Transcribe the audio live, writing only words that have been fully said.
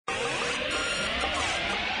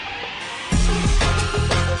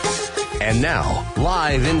And now,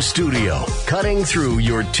 live in studio, cutting through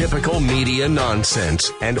your typical media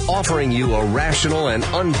nonsense and offering you a rational and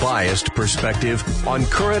unbiased perspective on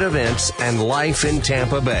current events and life in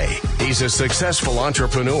Tampa Bay. He's a successful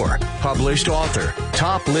entrepreneur, published author,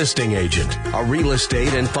 top listing agent, a real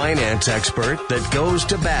estate and finance expert that goes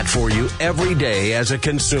to bat for you every day as a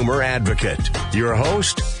consumer advocate. Your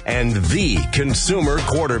host and the consumer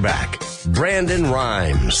quarterback, Brandon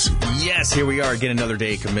Rhymes. Yes, here we are again, another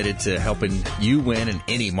day committed to helping you win in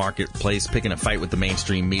any marketplace, picking a fight with the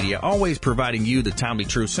mainstream media, always providing you the timely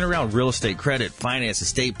truth centered around real estate, credit, finance,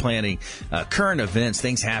 estate planning, current events,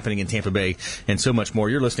 things happening in Tampa Bay, and so much more.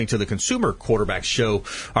 You're listening to the Consumer Quarterback Show.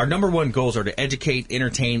 Our number one goals are to educate,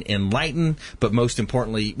 entertain, enlighten, but most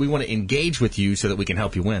importantly, we want to engage with you so that we can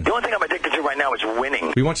help you win. The only thing I'm addicted to right now is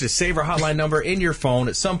winning. We want you to save our hotline number in your phone.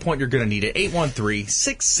 At some point, you're going to need it.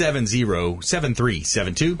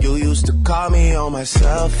 813-670-7372. You used to call me on my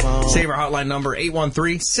cell phone. Save our hotline number,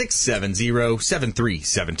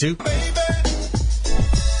 813-670-7372.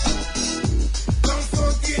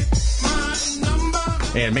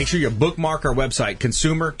 And make sure you bookmark our website,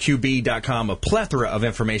 consumerqb.com. A plethora of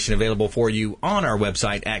information available for you on our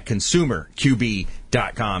website at consumerqb.com.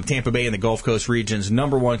 Tampa Bay and the Gulf Coast region's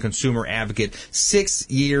number one consumer advocate, 6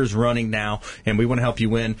 years running now, and we want to help you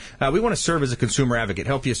win. We want to serve as a consumer advocate,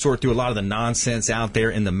 help you sort through a lot of the nonsense out there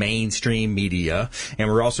in the mainstream media, and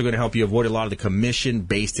we're also going to help you avoid a lot of the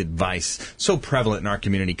commission-based advice so prevalent in our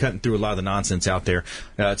community, cutting through a lot of the nonsense out there.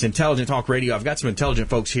 It's Intelligent Talk Radio. I've got some intelligent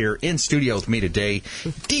folks here in studio with me today.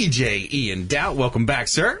 DJ Ian Doubt, welcome back,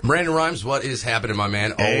 sir. Brandon Rhymes, what is happening, my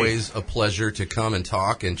man? Hey. Always a pleasure to come and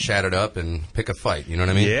talk and chat it up and pick a fight. You know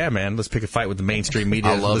what I mean? Yeah, man. Let's pick a fight with the mainstream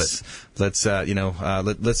media. I love it. Let's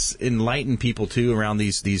enlighten people too around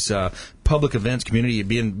these public events, community,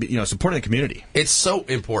 being supporting the community. It's so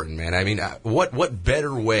important, man. I mean, what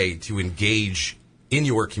better way to engage in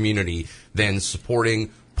your community than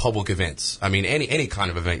supporting public events? I mean, any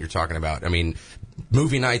kind of event you're talking about. I mean,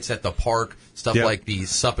 movie nights at the park, stuff like the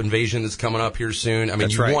SUP invasion that's coming up here soon. I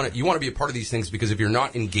mean, you want to be a part of these things, because if you're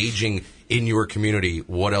not engaging in your community,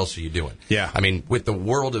 what else are you doing? Yeah. I mean, with the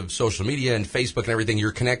world of social media and Facebook and everything,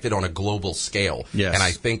 you're connected on a global scale. Yes. And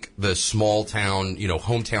I think the small town,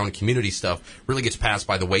 hometown community stuff really gets passed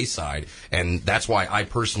by the wayside. And that's why I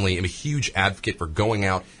personally am a huge advocate for going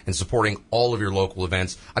out and supporting all of your local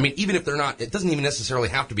events. I mean, even if they're not, it doesn't even necessarily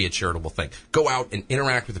have to be a charitable thing. Go out and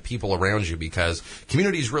interact with the people around you, because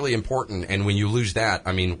community is really important. And when you lose that,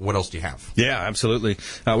 I mean, what else do you have? Yeah, absolutely.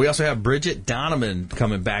 We also have Bridget Donovan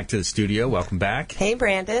coming back to the studio. Welcome back. Hey,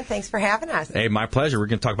 Brandon. Thanks for having us. Hey, my pleasure. We're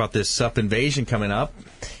going to talk about this SUP invasion coming up.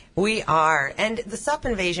 We are. And the SUP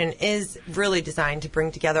invasion is really designed to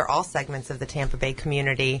bring together all segments of the Tampa Bay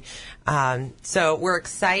community. So we're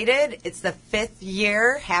excited. It's the 5th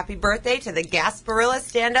year. Happy birthday to the Gasparilla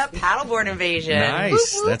Stand-Up Paddleboard Invasion. Nice. Whoop,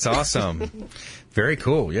 whoop. That's awesome. Very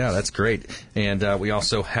cool. Yeah, that's great. And we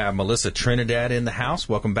also have Melissa Trinidad in the house.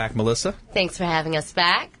 Welcome back, Melissa. Thanks for having us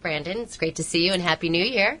back, Brandon. It's great to see you, and Happy New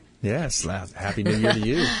Year. Yes, Happy New Year to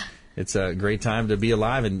you. It's a great time to be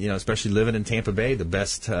alive, and especially living in Tampa Bay, the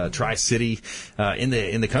best Tri-City in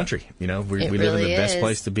the country. We live in the best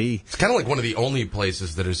place to be. It's kind of like one of the only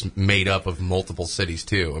places that is made up of multiple cities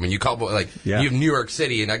too. I mean, you have New York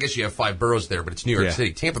City, and I guess you have 5 boroughs there, but it's New York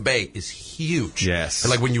City. Tampa Bay is huge. Yes.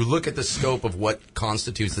 And when you look at the scope of what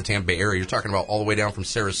constitutes the Tampa Bay area, you're talking about all the way down from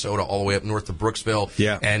Sarasota, all the way up north to Brooksville,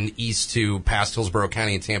 and east to past Hillsborough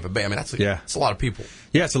County and Tampa Bay. I mean, that's a lot of people.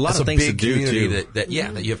 Yeah, it's a lot of things to do too. That you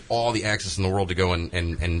have all the access in the world to go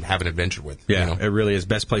and have an adventure with. Yeah, it really is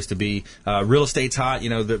best place to be. Real estate's hot.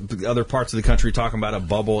 The other parts of the country talking about a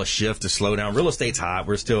bubble, a shift, a slowdown. Real estate's hot.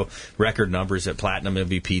 We're still record numbers at Platinum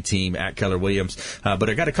MVP team at Keller Williams. But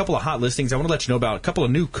I got a couple of hot listings. I want to let you know about a couple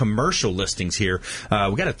of new commercial listings here.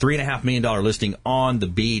 We got a $3.5 million listing on the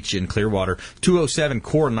beach in Clearwater, 207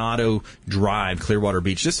 Coronado Drive, Clearwater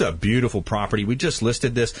Beach. This is a beautiful property. We just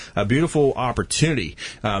listed this. A beautiful opportunity.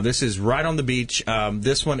 This is right on the beach.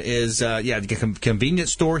 This one is, a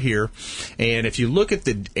convenience store here. And if you look at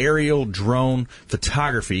the aerial drone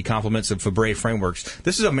photography, compliments of Fabre Frameworks,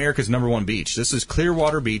 this is America's number one beach. This is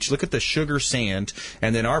Clearwater Beach. Look at the sugar sand.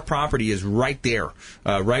 And then our property is right there,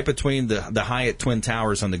 right between the Hyatt Twin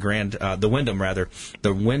Towers on the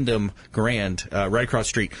the Wyndham Grand, right across the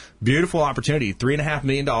street. Beautiful opportunity, $3.5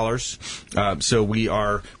 million. So we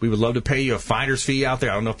would love to pay you a finder's fee out there.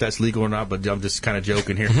 I don't know if that's legal or not, but I'm just kind of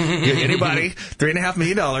joking here. Anybody, $3.5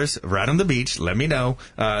 million. right on the beach. Let me know.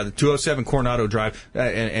 The 207 Coronado Drive.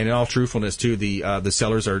 And in all truthfulness, too, the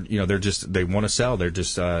sellers are, they want to sell. They're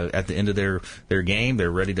just at the end of their game.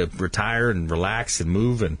 They're ready to retire and relax and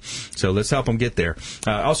move. And so let's help them get there.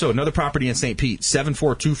 Also, another property in St. Pete,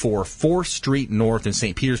 7424 4th Street North in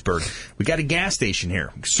St. Petersburg. We got a gas station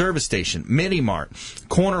here, service station, mini mart,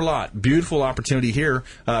 corner lot, beautiful opportunity here,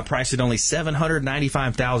 priced at only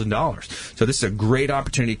 $795,000. So this is a great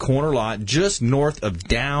opportunity, corner lot, just north of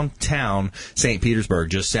downtown St. Petersburg,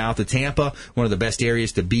 just south of Tampa, one of the best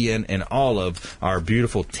areas to be in all of our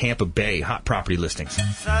beautiful Tampa Bay hot property listings.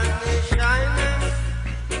 Sun is shining,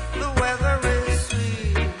 the weather is sweet.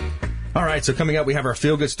 All right, so coming up, we have our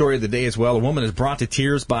feel-good story of the day as well. A woman is brought to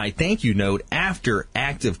tears by a thank you note after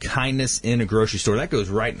act of kindness in a grocery store. That goes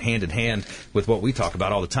right hand in hand with what we talk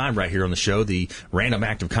about all the time right here on the show, the random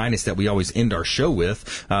act of kindness that we always end our show with.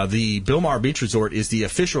 The Bilmar Beach Resort is the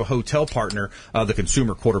official hotel partner of the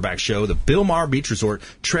Consumer Quarterback Show. The Bilmar Beach Resort,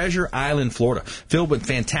 Treasure Island, Florida, filled with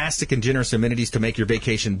fantastic and generous amenities to make your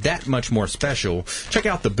vacation that much more special. Check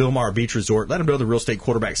out the Bilmar Beach Resort. Let them know the Real Estate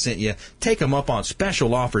Quarterback sent you. Take them up on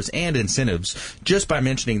special offers and incentives just by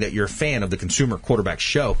mentioning that you're a fan of the Consumer Quarterback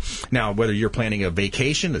Show. Now, whether you're planning a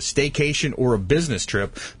vacation, a staycation, or a business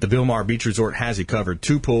trip, the Bilmar Beach Resort has you covered.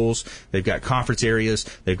 2 pools. They've got conference areas.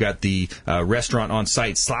 They've got the restaurant on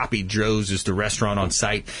site. Sloppy Joe's is the restaurant on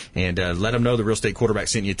site. And let them know the Real Estate Quarterback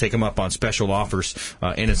sent you. Take them up on special offers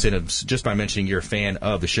and incentives just by mentioning you're a fan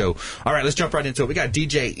of the show. All right, let's jump right into it. We got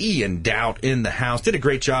DJ Ian Doubt in the house. Did a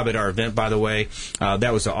great job at our event, by the way.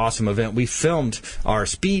 That was an awesome event. We filmed our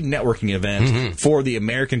speed networking event for the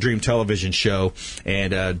American Dream television show.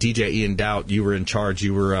 And DJ Ian Doubt, you were in charge.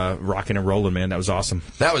 You were rocking and rolling, man. That was awesome.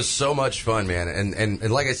 That was so much fun, man.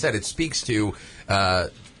 And like I said, it speaks to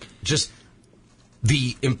just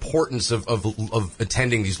the importance of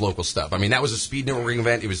attending these local stuff. I mean, that was a speed networking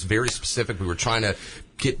event. It was very specific. We were trying to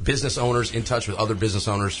get business owners in touch with other business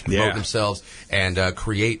owners, promote themselves, and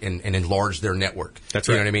create and enlarge their network. That's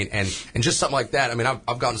right. You know what I mean? And just something like that. I mean,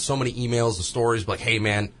 I've gotten so many emails and stories like, hey,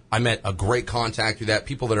 man, I met a great contact through that.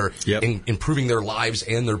 People that are improving their lives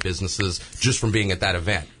and their businesses just from being at that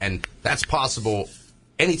event. And that's possible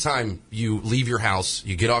anytime you leave your house,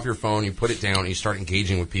 you get off your phone, you put it down, and you start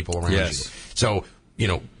engaging with people around you. So,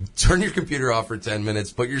 turn your computer off for 10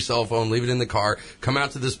 minutes, put your cell phone, leave it in the car, come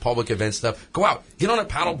out to this public event stuff, go out, get on a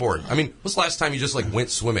paddleboard. I mean, when's the last time you just went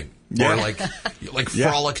swimming or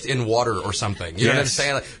frolicked in water or something? You know what I'm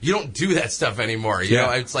saying? Like, you don't do that stuff anymore. You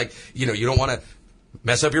know, it's like, you don't want to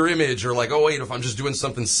mess up your image or like, oh, wait, if I'm just doing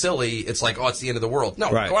something silly, it's like, oh, it's the end of the world. No,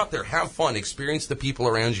 go out there, have fun, experience the people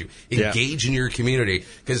around you, engage in your community.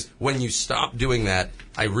 Because when you stop doing that,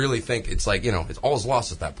 I really think it's like, it's all's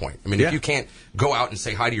lost at that point. I mean, if you can't go out and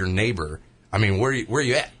say hi to your neighbor, I mean, where are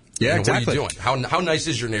you at? Yeah, exactly. What are you doing? How nice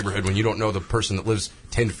is your neighborhood when you don't know the person that lives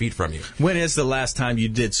 10 feet from you? When is the last time you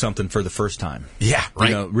did something for the first time? Yeah,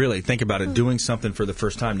 right. Really think about it. Doing something for the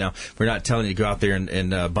first time. Now, we're not telling you to go out there and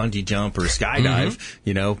bungee jump or skydive,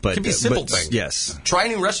 but it can be a simple thing. Yes. Try a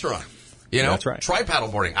new restaurant. That's right. Try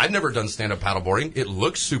paddleboarding. I've never done stand-up paddleboarding. It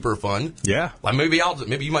looks super fun. Yeah. Well, maybe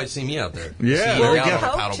you might see me out there.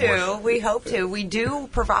 Yeah. We hope to. We do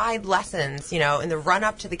provide lessons, in the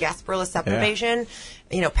run-up to the Gasparilla Sup Invasion.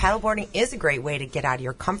 Paddleboarding is a great way to get out of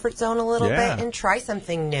your comfort zone a little bit and try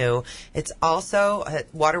something new. It's also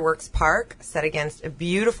at Waterworks Park, set against a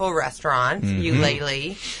beautiful restaurant,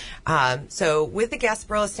 Eulalie. So with the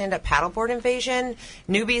Gasparilla Stand-Up Paddleboard Invasion,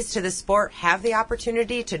 newbies to the sport have the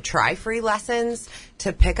opportunity to try free lessons,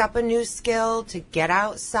 to pick up a new skill, to get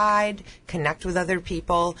outside, connect with other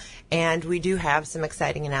people, and we do have some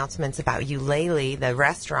exciting announcements about Eulalie, the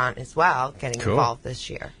restaurant, as well, getting involved this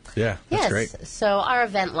year. Yeah, that's great. So our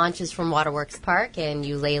event launches from Waterworks Park, and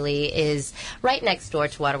Eulalie is right next door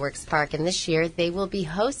to Waterworks Park. And this year they will be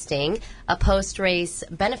hosting a post-race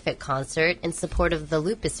benefit concert in support of the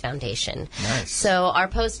Lupus Foundation. Nice. So our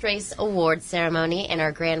post-race award ceremony and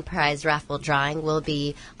our grand prize raffle drawing will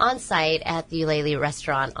be on site at the Eulalie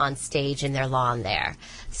restaurant on stage in their lawn there.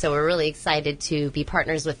 So we're really excited to be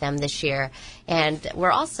partners with them this year. And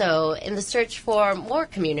we're also in the search for more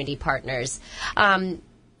community partners.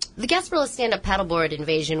 The Gasparilla Stand-Up Paddleboard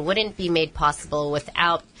Invasion wouldn't be made possible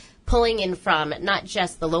without pulling in from not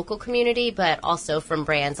just the local community, but also from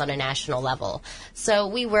brands on a national level. So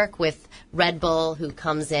we work with Red Bull, who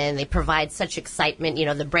comes in. They provide such excitement,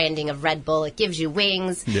 the branding of Red Bull. It gives you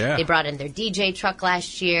wings. Yeah. They brought in their DJ truck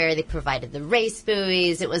last year. They provided the race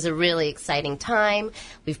buoys. It was a really exciting time.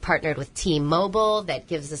 We've partnered with T-Mobile. That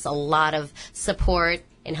gives us a lot of support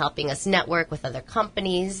in helping us network with other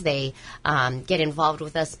companies. They get involved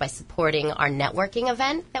with us by supporting our networking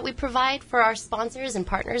event that we provide for our sponsors and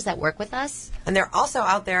partners that work with us. And they're also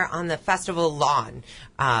out there on the festival lawn.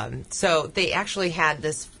 So they actually had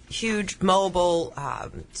this huge mobile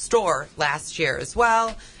store last year as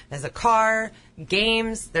well. There's a car,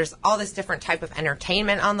 games. There's all this different type of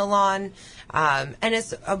entertainment on the lawn. And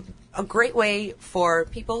it's a great way for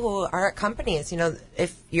people who are at companies. You know,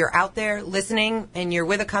 if you're out there listening and you're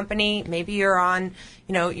with a company, maybe you're on,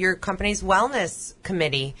 you know, your company's wellness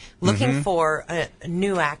committee looking for a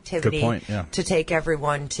new activity to take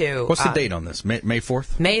everyone to. What's the date on this? May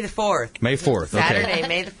 4th? May the 4th. May 4th. Saturday, okay.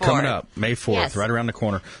 May the 4th. Coming up, May 4th, Yes. right around the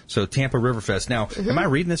corner. So Tampa Riverfest. Now, am I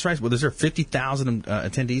reading this right? Well, was there 50,000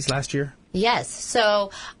 attendees last year? Yes.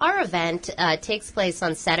 So our event takes place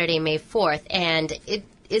on Saturday, May 4th, and it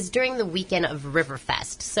is during the weekend of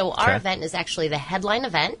Riverfest. So our event is actually the headline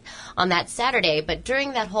event on that Saturday, but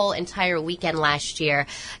during that whole entire weekend last year,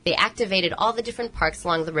 they activated all the different parks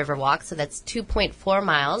along the Riverwalk. So that's 2.4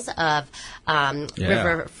 miles of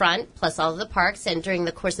riverfront plus all of the parks. And during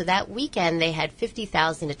the course of that weekend, they had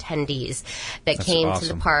 50,000 attendees that came to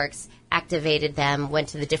the parks, activated them, went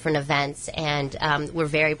to the different events, and we're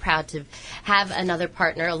very proud to have another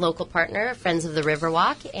partner, a local partner, Friends of the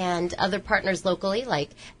Riverwalk, and other partners locally like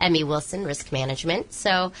Emmy Wilson Risk Management.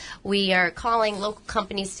 So we are calling local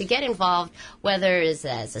companies to get involved, whether it's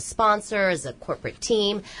as a sponsor, as a corporate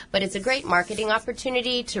team, but it's a great marketing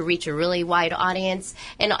opportunity to reach a really wide audience,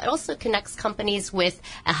 and it also connects companies with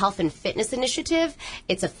a health and fitness initiative.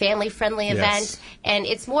 It's a family-friendly event, and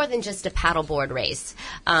it's more than just a paddleboard race.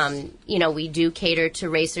 You know, we do cater to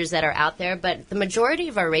racers that are out there, but the majority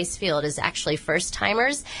of our race field is actually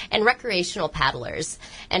first-timers and recreational paddlers.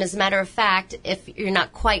 And as a matter of fact, if you're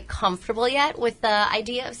not quite comfortable yet with the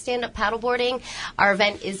idea of stand-up paddleboarding, our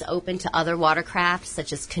event is open to other watercraft,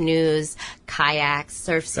 such as canoes, kayaks,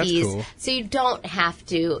 surf skis. Cool. So you don't have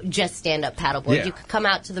to just stand-up paddleboard. Yeah. You can come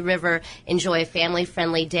out to the river, enjoy a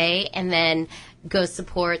family-friendly day, and then go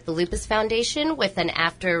support the Lupus Foundation with an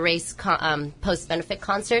after-race post-benefit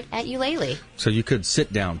concert at Eulalie. So you could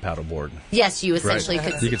sit down paddleboard. Yes, you essentially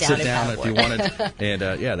could sit You could down sit and down if you paddleboard. wanted, and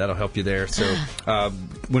that'll help you there. So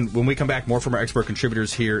when we come back, more from our expert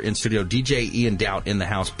contributors here in studio. DJ Ian Doubt in the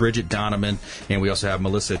house, Bridget Donovan, and we also have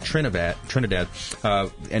Melissa Trinidad.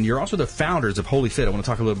 And you're also the founders of Holy Fit. I want to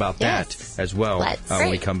talk a little about that as well when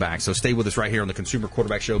we come back. So stay with us right here on the Consumer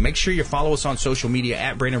Quarterback Show. Make sure you follow us on social media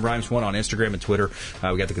at Brandon Rhymes1 on Instagram and Twitter.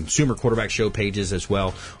 We got the Consumer Quarterback Show pages as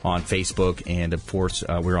well on Facebook, and of course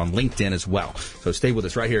we're on LinkedIn as well. So stay with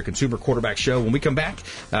us right here at Consumer Quarterback Show. When we come back,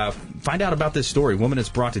 find out about this story. Woman is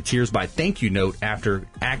brought to tears by thank you note after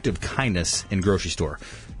act of kindness in grocery store.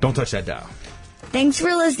 Don't touch that dial. Thanks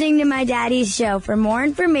for listening to my daddy's show. For more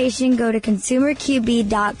information, go to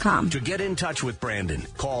consumerqb.com. To get in touch with Brandon,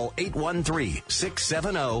 call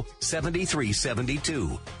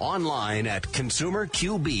 813-670-7372. Online at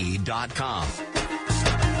consumerqb.com.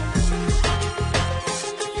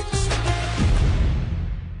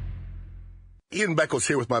 Ian Beckles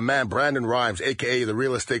here with my man, Brandon Rhymes, a.k.a. the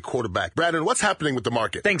real estate quarterback. Brandon, what's happening with the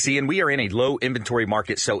market? Thanks, Ian. We are in a low inventory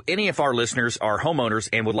market, so any of our listeners are homeowners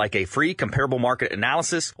and would like a free comparable market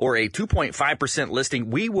analysis or a 2.5% listing,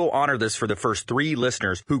 we will honor this for the first 3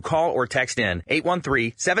 listeners who call or text in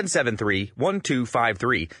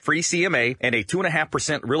 813-773-1253. Free CMA and a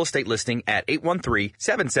 2.5% real estate listing at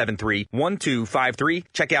 813-773-1253.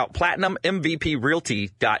 Check out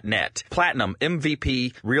PlatinumMVPRealty.net.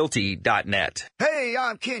 PlatinumMVPRealty.net. Hey,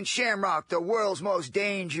 I'm Ken Shamrock, the world's most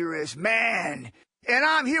dangerous man. And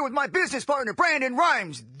I'm here with my business partner, Brandon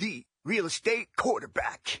Rhymes, the real estate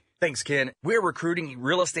quarterback. Thanks, Ken. We're recruiting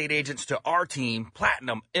real estate agents to our team,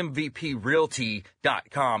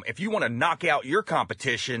 PlatinumMVPRealty.com. If you want to knock out your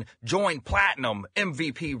competition, join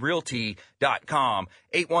PlatinumMVPRealty.com.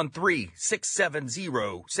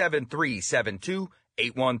 813-670-7372.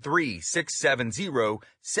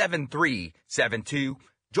 813-670-7372.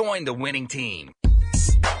 Join the winning team.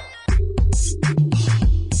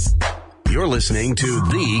 You're listening to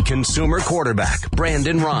the Consumer Quarterback,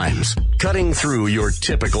 Brandon Rhymes, cutting through your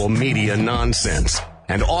typical media nonsense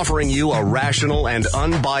and offering you a rational and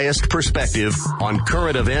unbiased perspective on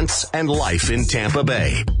current events and life in Tampa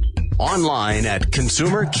Bay. Online at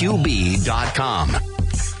consumerqb.com.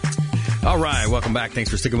 All right, welcome back.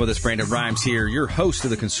 Thanks for sticking with us. Brandon Rhymes here, your host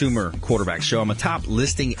of the Consumer Quarterback Show. I'm a top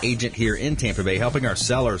listing agent here in Tampa Bay, helping our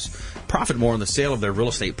sellers profit more on the sale of their real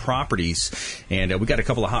estate properties. And we got a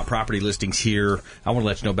couple of hot property listings here I want to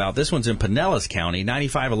let you know about. This one's in Pinellas County,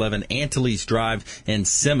 9511 Antilles Drive in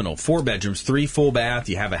Seminole. 4 bedrooms, 3 full bath.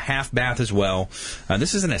 You have a half bath as well.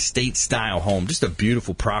 This is an estate-style home, just a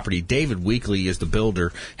beautiful property. David Weekly is the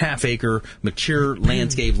builder. Half-acre, mature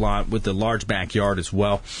landscape lot with a large backyard as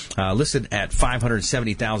well. Listed at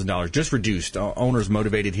 $570,000, just reduced. Owners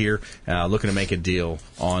motivated here, looking to make a deal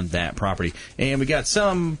on that property. And we got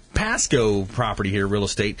some Pasco property here, real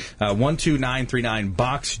estate, 12939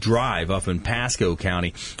 Box Drive up in Pasco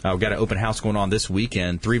County. We've got an open house going on this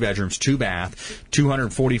weekend. 3 bedrooms, 2 bath,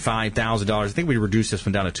 $245,000. I think we reduced this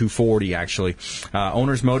one down to $240,000 actually.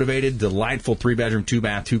 Owners motivated, delightful 3 bedroom, 2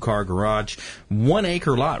 bath, 2-car garage, 1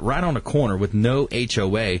 acre lot right on the corner with no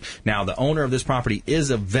HOA. Now the owner of this property is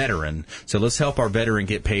a veteran, so let's help our veteran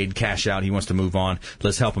get paid cash out. He wants to move on.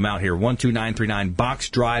 Let's help him out here. 12939 Box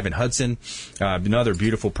Drive in Hudson. Another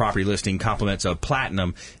beautiful property listing. Compliments of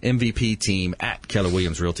Platinum MVP team at Keller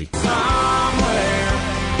Williams Realty. Somewhere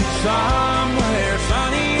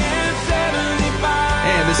sunny and 75.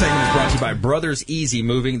 And this segment is brought to you by Brothers Easy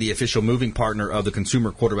Moving. The official moving partner of the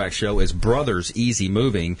Consumer Quarterback Show is Brothers Easy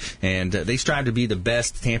Moving, and they strive to be the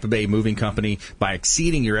best Tampa Bay moving company by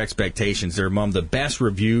exceeding your expectations. They're among the best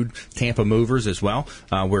reviewed Tampa movers as well.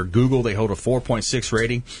 Where Google, they hold a 4.6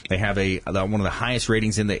 rating. They have one of the highest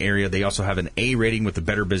ratings in the area. They also have an A rating with the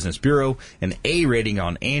Better Business Bureau, an A rating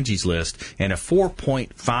on Angie's List, and a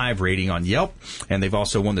 4.5 rating on Yelp. And they've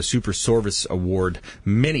also won the Super Service Award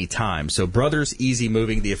many times. So Brothers Easy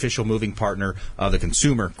Moving, the official moving partner of the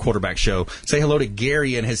Consumer Quarterback Show. Say hello to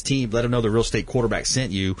Gary and his team. Let them know the Real Estate Quarterback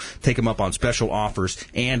sent you. Take them up on special offers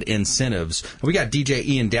and incentives. We got DJ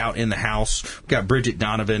Ian Doubt in the house. We got Bridget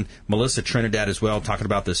Donovan, Melissa Trinidad as well, talking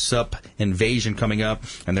about the SUP invasion coming up.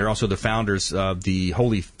 And they're also the founders of the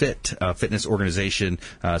Holy Fit fitness organization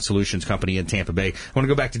solutions company in Tampa Bay. I want to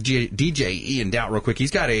go back to DJ Ian Doubt real quick.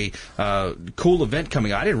 He's got a cool event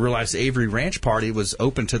coming up. I didn't realize the Avery Ranch Party was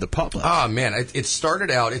open to the public. Oh, man. It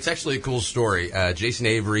started out, it's actually a cool story. Jason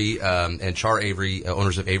Avery and Char Avery,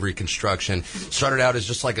 owners of Avery Construction, started out as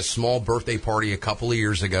just like a small birthday party a couple of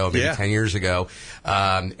years ago, maybe 10 years ago.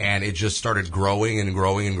 And it just started growing and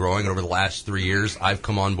growing and growing over the last 3 years. I've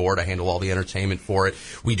come on board. I handle all the entertainment for it.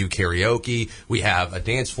 We do karaoke. We have a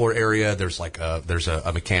dance floor area. There's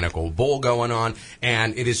a mechanical bull going on.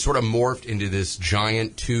 And it is sort of morphed into this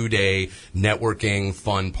giant 2-day networking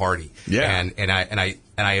fun party. Yeah.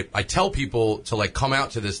 And I tell people to like come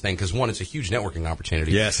out to this thing because one, it's a huge networking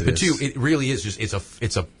opportunity. Yes, but two, it really is just it's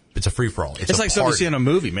a free for all. It's like something you see in a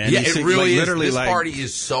movie, man. Yeah, it really is. Literally, this party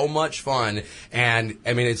is so much fun, and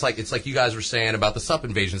I mean, it's like you guys were saying about the SUP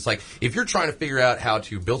invasion. It's like if you're trying to figure out how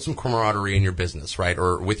to build some camaraderie in your business, right,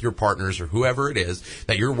 or with your partners or whoever it is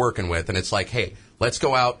that you're working with, and it's like, hey, let's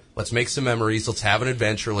go out, let's make some memories, let's have an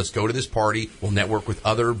adventure, let's go to this party, we'll network with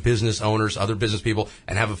other business owners, other business people,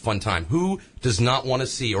 and have a fun time. Who does not want to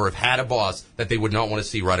see or have had a boss that they would not want to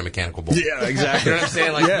see ride a mechanical bull? Yeah, exactly. You know what I'm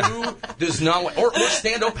saying? Like, who does not want, or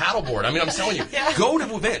stand-up paddleboard? I mean, I'm telling you, go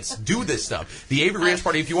to events, do this stuff. The Avery Ranch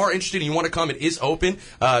Party, if you are interested and you want to come, it is open.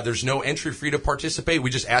 There's no entry fee to participate.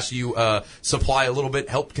 We just ask you supply a little bit,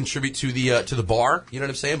 help contribute to the bar. You know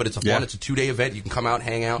what I'm saying? But it's fun. It's a 2-day event. You can come out,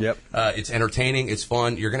 hang out. Yep. It's entertaining. It's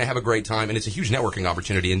fun. You're going to have a great time, and it's a huge networking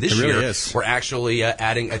opportunity. And this year, we're actually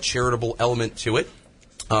adding a charitable element to it.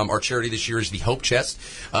 Our charity this year is the Hope Chest,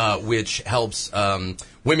 which helps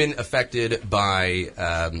women affected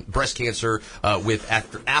by breast cancer with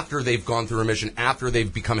after they've gone through remission, after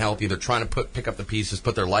they've become healthy. They're trying to pick up the pieces,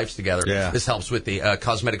 put their lives together. Yeah. This helps with the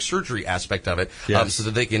cosmetic surgery aspect of it, so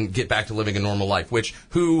that they can get back to living a normal life. Which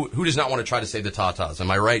who does not want to try to save the tatas? Am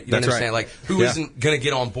I right? You understand? Right. Like who isn't going to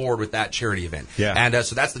get on board with that charity event? Yeah. And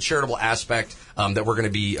so that's the charitable aspect that we're going to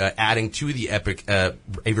be adding to the Epic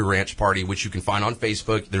Avery Ranch Party, which you can find on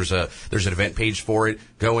Facebook. There's an event page for it.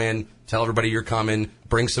 Go in. Tell everybody you're coming.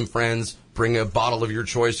 Bring some friends. Bring a bottle of your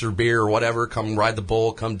choice or beer or whatever. Come ride the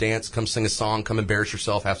bull. Come dance. Come sing a song. Come embarrass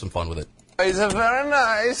yourself. Have some fun with it. It's very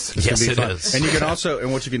nice. Yes, it is. And you can also,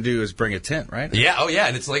 and what you can do is bring a tent, right? Yeah, oh yeah,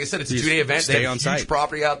 and it's like I said, it's a 2-day event. Stay they have on huge site.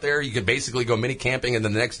 Property out there. You could basically go mini camping, and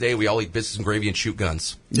then the next day we all eat biscuits and gravy and shoot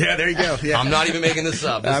guns. Yeah, there you go. Yeah. I'm not even making this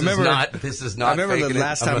up. This is not. I remember the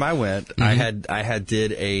last time I went, mm-hmm. I had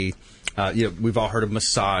did a, we've all heard of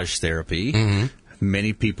massage therapy. Mm-hmm.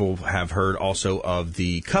 Many people have heard also of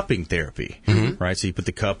the cupping therapy, mm-hmm. right? So you put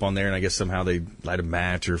the cup on there, and I guess somehow they light a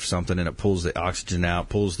match or something, and it pulls the oxygen out,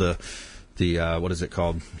 pulls the what is it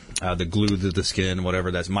called? The glue to the skin,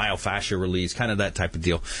 whatever, that's myofascia release, kind of that type of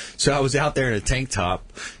deal. So I was out there in a tank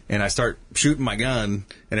top, and I start shooting my gun,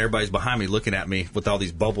 and everybody's behind me looking at me with all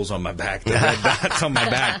these bubbles on my back, the red dots on my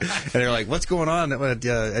back. And they're like, what's going on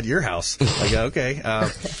at your house? Like, okay.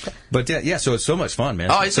 But yeah, so it's so much fun,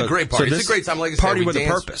 man. Oh, it's a great party. It's a great time. Like I said, party with dance.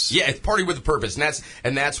 a purpose. Yeah, it's party with a purpose.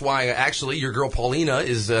 And that's why, actually, your girl Paulina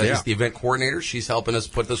is the event coordinator. She's helping us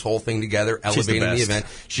put this whole thing together, elevating the event.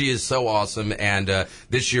 She is so awesome. And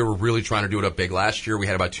this year, we're really trying to do it up big. Last year, we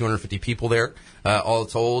had about 250 people there, all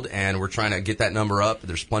told, and we're trying to get that number up.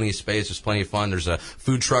 There's plenty of space. There's plenty of fun. There's a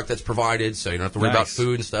food truck that's provided, so you don't have to worry about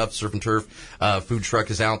food and stuff. Surf and Turf food truck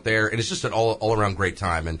is out there, and it's just an all-around great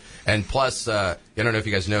time. And plus, I don't know if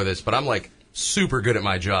you guys know this, but I'm like super good at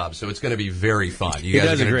my job, so it's going to be very fun. You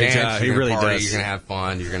guys are going to dance, you're going to party, you're going to have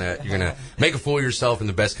fun, you're going to make a fool of yourself in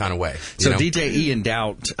the best kind of way. So DJ Ian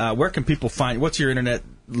Doubt, where can people find? What's your internet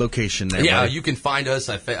location there? Yeah, you can find us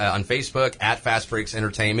on Facebook at Fast Breaks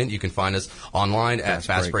Entertainment. You can find us online at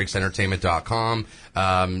fastbreaksentertainment.com.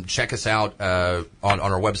 Check us out on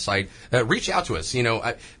our website. Reach out to us.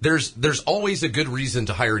 There's always a good reason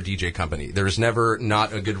to hire a DJ company. There's never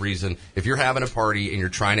not a good reason. If you're having a party and you're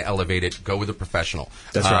trying to elevate it, go with a professional.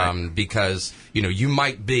 That's right. Because you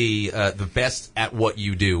might be the best at what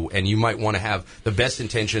you do, and you might want to have the best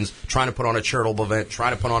intentions, trying to put on a charitable event,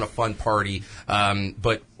 trying to put on a fun party,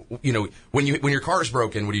 but when your car's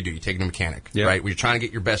broken, what do? You take it to a mechanic, right? When you're trying to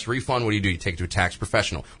get your best refund, what do? You take it to a tax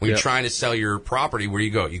professional. When you're trying to sell your property, where do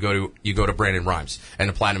you go? You go to Brandon Rhymes and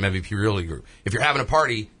the Platinum MVP Realty Group. If you're having a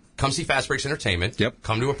party, come see Fast Breaks Entertainment.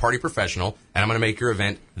 Come to a party professional, and I'm going to make your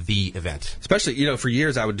event the event. Especially, for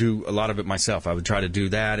years I would do a lot of it myself. I would try to do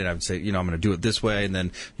that, and I would say, I'm going to do it this way. And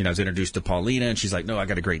then, I was introduced to Paulina, and she's like, no, I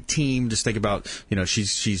got a great team. Just think about,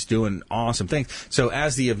 she's doing awesome things. So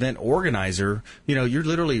as the event organizer, you're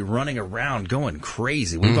literally running around going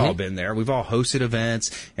crazy. We've all been there. We've all hosted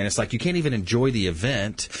events, and it's like you can't even enjoy the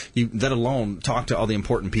event, let alone talk to all the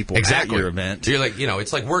important people at your event. You're like,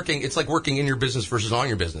 it's like working in your business versus on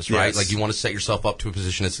your business, right? Yes. Like you want to set yourself up to a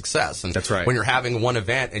position of success. And that's right. When you're having one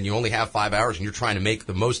event and you only have 5 hours and you're trying to make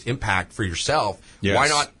the most impact for yourself, why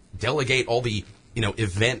not delegate all the,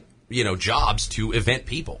 event jobs to event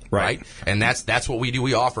people, right? And that's what we do.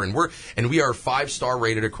 We offer, and we are 5-star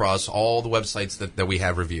rated across all the websites that we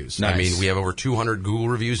have reviews. Nice. I mean, we have over 200 Google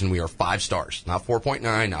reviews, and we are 5 stars, not 4.9,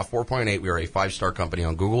 not 4.8. We are a 5-star company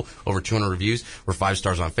on Google. Over 200 reviews. We're 5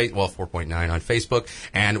 stars on Facebook. Well, 4.9 on Facebook,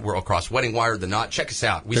 and we're across Wedding Wire, The Knot. Check us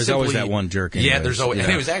out. There's always that one jerk. Yeah, there's always. And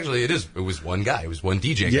it was one guy. It was one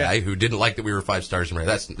DJ guy who didn't like that we were 5 stars.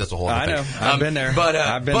 That's a whole other thing. I know. I've been there.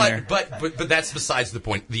 But that's besides the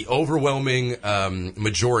point. The overwhelming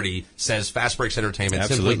majority says Fast Breaks Entertainment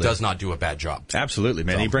simply does not do a bad job. Absolutely,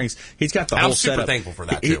 man. So, he's got the whole setup. I'm super thankful for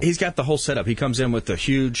that, too. He's got the whole setup. He comes in with the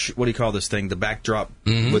huge, what do you call this thing? The backdrop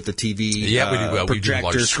with the TV. Yeah, we do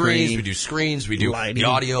large screen. We do screens. We do lighting. The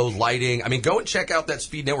audio, lighting. I mean, go and check out that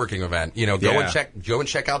speed networking event. Go and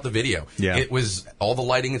check out the video. Yeah. It was all the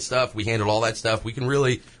lighting and stuff. We handled all that stuff. We can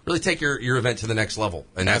really take your event to the next level.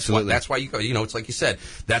 And that's why you go, it's like you said,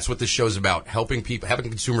 that's what this show's about, helping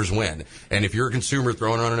consumers win. And if you're a consumer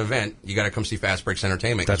throwing on an event, you got to come see Fast Breaks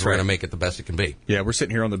Entertainment, because we're going to make it the best it can be. Yeah, we're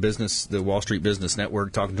sitting here on the Wall Street Business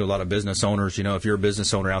Network, talking to a lot of business owners. If you're a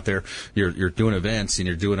business owner out there, you're doing events and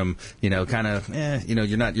you're doing them, you're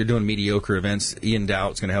doing mediocre events. Ian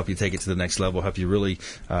Dought's going to help you take it to the next level, help you really,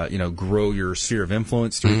 grow your sphere of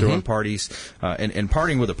influence through throwing parties. And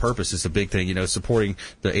partying with a purpose is a big thing. Supporting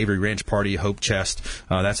the Avery Ranch Party, Hope Chest,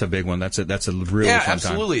 that's a big one. That's a really fun time.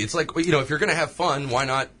 Absolutely. It's like, if you're going to have fun, why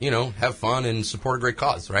not, have fun and support a great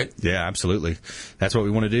cause, right? Yeah, absolutely. That's what we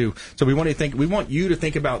want to do. So we want you to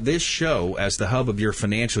think about this show as the hub of your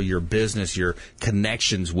financial, your business, your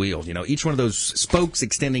connections wheel. Each one of those spokes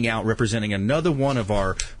extending out, representing another one of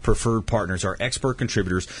our preferred partners, our expert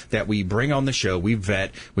contributors that we bring on the show. We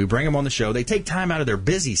vet. We bring them on the show. They take time out of their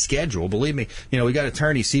busy schedule. Believe me, we got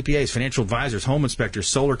attorneys, CPAs, financial advisors, home inspectors,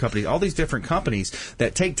 solar companies, all these different companies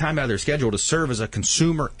that take time out of their schedule to serve as a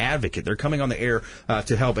consumer advocate. They're coming on the air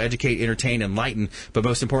to help educate, entertain, enlighten, but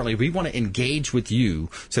most importantly, we want to engage with you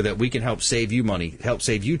so that we can help save you money, help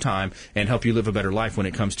save you time, and help you live a better life when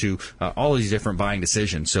it comes to all of these different buying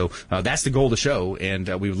decisions. So that's the goal of the show, and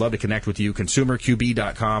we would love to connect with you.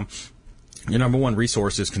 ConsumerQB.com. Your number one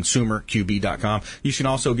resource is consumerqb.com. You can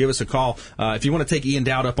also give us a call. If you want to take Ian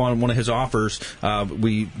Dowd up on one of his offers,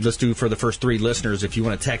 let's do for the first 3 listeners. If you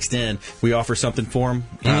want to text in, we offer something for him.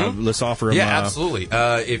 Let's offer him. Yeah, absolutely.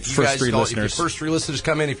 If you first guys 3 call, listeners. if your first 3 listeners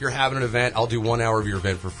come in, if you're having an event, I'll do 1 hour of your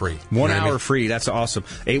event for free. 1 hour free. That's awesome.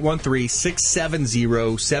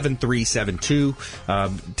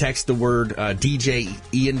 813-670-7372. Text the word DJ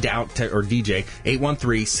Ian Dowd or DJ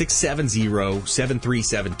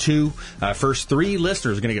 813-670-7372. First 3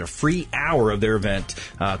 listeners are going to get a free hour of their event.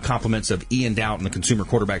 Compliments of Ian Dowd and the Consumer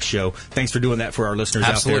Quarterback Show. Thanks for doing that for our listeners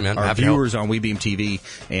Absolutely, out there, man. our viewers on WeBeam TV.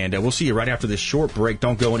 And we'll see you right after this short break.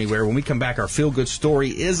 Don't go anywhere. When we come back, our feel-good story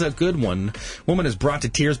is a good one. Woman is brought to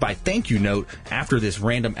tears by thank you note after this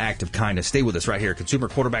random act of kindness. Stay with us right here. Consumer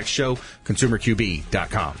Quarterback Show,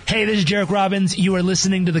 consumerqb.com. Hey, this is Jarek Robbins. You are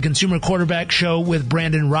listening to the Consumer Quarterback Show with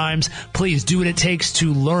Brandon Rhymes. Please do what it takes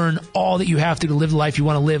to learn all that you have to live the life you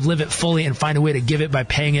want to live it fully, and find a way to give it by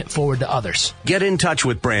paying it forward to others. Get in touch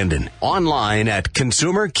with Brandon online at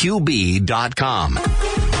consumerqb.com.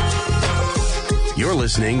 You're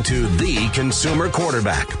listening to the Consumer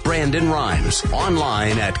Quarterback, Brandon Rhymes,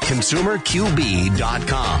 online at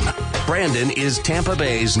consumerqb.com. Brandon is Tampa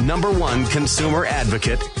Bay's #1 consumer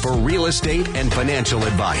advocate for real estate and financial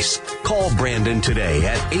advice. Call Brandon today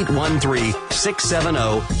at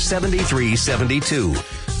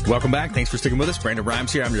 813-670-7372. Welcome back. Thanks for sticking with us. Brandon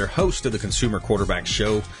Rhymes here. I'm your host of the Consumer Quarterback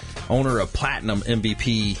Show, owner of Platinum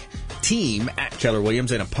MVP Team at Keller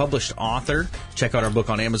Williams, and a published author. Check out our book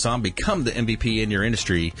on Amazon, Become the MVP in Your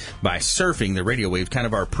Industry by Surfing the Radio Wave, kind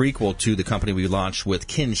of our prequel to the company we launched with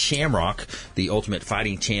Ken Shamrock, the ultimate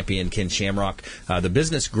fighting champion, Ken Shamrock. The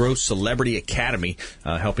Business Growth Celebrity Academy,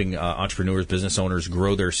 helping entrepreneurs, business owners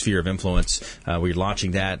grow their sphere of influence. We're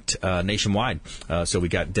launching that nationwide. So we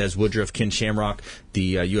got Des Woodruff, Ken Shamrock,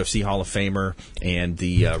 the UFC Hall of Famer, and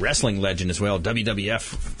the wrestling legend as well,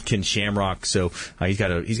 WWF Ken Shamrock. So he's got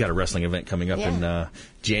a wrestling event coming up in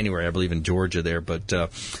January, I believe, in Georgia there. But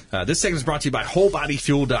this segment is brought to you by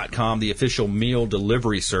WholeBodyFuel.com, the official meal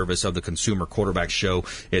delivery service of the Consumer Quarterback Show.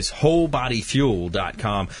 It's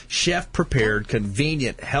WholeBodyFuel.com. Chef-prepared,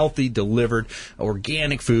 convenient, healthy, delivered,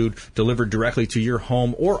 organic food delivered directly to your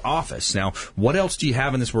home or office. Now, what else do you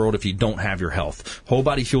have in this world if you don't have your health?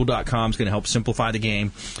 WholeBodyFuel.com is going to help simplify the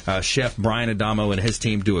game. Chef Brian Adamo and his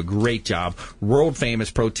team do a great job.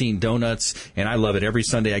 World-famous protein donuts, and I love it. Every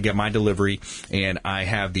Sunday I get my delivery, and I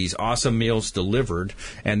have these awesome meals delivered,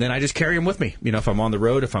 and then I just carry them with me. You know, if I'm on the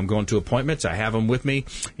road, if I'm going to appointments, I have them with me,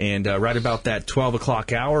 and right about that 12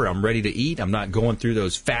 o'clock hour, I'm ready to eat. I'm not going through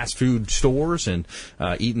those fast food stores and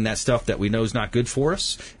eating that stuff that we know is not good for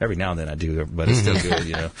us. Every now and then I do, but it's still good,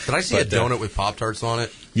 you know. Did I see a donut with Pop-Tarts on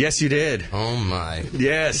it? Yes, you did. Oh, my.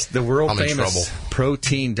 Yes, the world-famous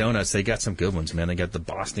protein donuts. They got some good ones, man. They got the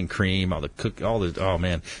Boston cream, oh,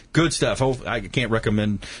 man. Good stuff. I can't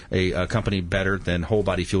recommend a company better than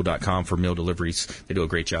WholeBodyFuel.com for meal deliveries. They do a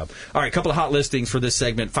great job. All right, a couple of hot listings for this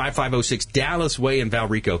segment. 5506 Dallas Way in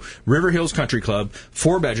Valrico. River Hills Country Club,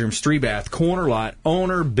 4 bedrooms, 3 bath, corner lot,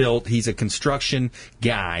 owner built. He's a construction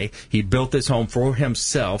guy. He built this home for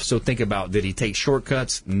himself. So think about, did he take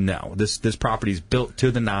shortcuts? No. This property's built to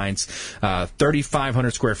the nines.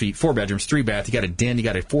 3,500 square feet, 4 bedrooms, 3 bath. You got a den. You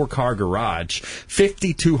got a 4-car garage.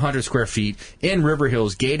 5,200 square feet in River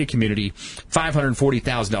Hills, gated community.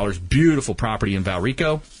 $540,000. Beautiful property in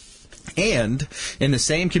Valrico. And in the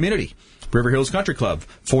same community, River Hills Country Club,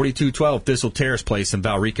 4212 Thistle Terrace Place in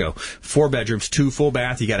Valrico. 4 bedrooms, 2 full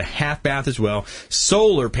bath. You got a half bath as well.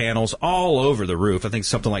 Solar panels all over the roof. I think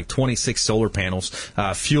something like 26 solar panels,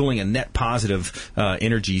 fueling a net positive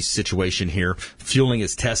energy situation here. Fueling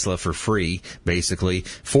his Tesla for free, basically.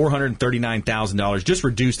 $439,000, just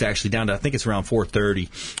reduced actually down to, I think it's around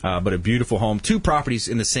 $430,000. But a beautiful home. 2 properties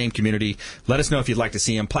in the same community. Let us know if you'd like to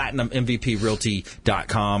see them.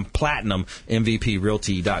 PlatinumMVPRealty.com.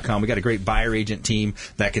 PlatinumMVPRealty.com. We got a great buyer agent team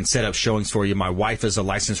that can set up showings for you. My wife is a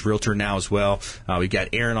licensed realtor now as well. We've got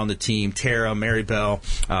Aaron on the team, Tara, Maribel,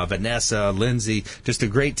 Vanessa, Lindsay, just a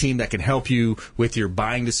great team that can help you with your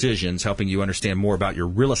buying decisions, helping you understand more about your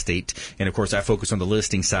real estate. And of course, I focus on the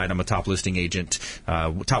listing side. I'm a top listing agent,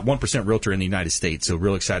 top 1% realtor in the United States. So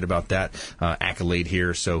real excited about that accolade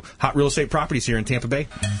here. So hot real estate properties here in Tampa Bay.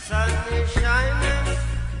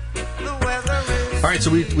 All right,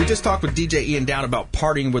 so we just talked with DJ Ian Dowd about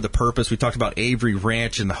partying with a purpose. We talked about Avery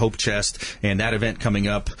Ranch and the Hope Chest and that event coming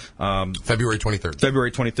up. February 23rd.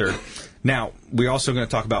 February 23rd. Now, we're also going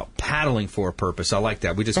to talk about paddling for a purpose. I like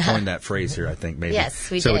that. We just coined that phrase here, I think, maybe.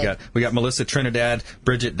 Yes, we did. So we got Melissa Trinidad,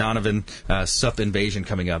 Bridget Donovan, Sup Invasion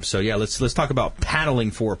coming up. So, yeah, let's talk about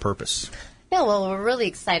paddling for a purpose. Yeah, well, we're really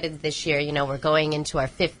excited this year. You know, we're going into our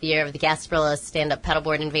 5th year of the Gasparilla Stand-Up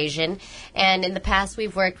Paddleboard Invasion. And in the past,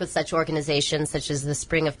 we've worked with such organizations such as the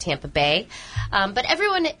Spring of Tampa Bay. But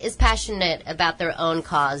everyone is passionate about their own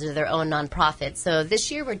cause or their own nonprofit. So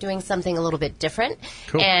this year, we're doing something a little bit different.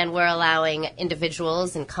 Cool. And we're allowing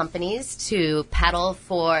individuals and companies to paddle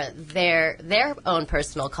for their own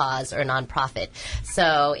personal cause or nonprofit.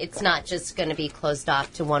 So it's not just going to be closed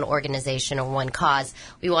off to one organization or one cause.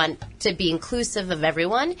 We want to be inclusive of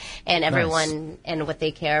everyone and everyone and what they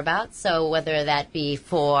care about. So whether that be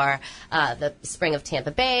for the Spring of Tampa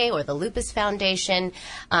Bay or the Lupus Foundation,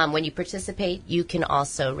 when you participate, you can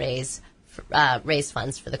also raise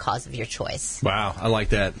funds for the cause of your choice. Wow, I like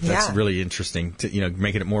that. That's really interesting.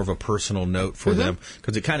 Making it more of a personal note for them,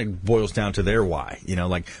 because it kind of boils down to their why.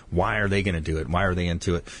 Like why are they going to do it? Why are they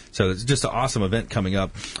into it? So it's just an awesome event coming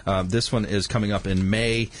up. This one is coming up in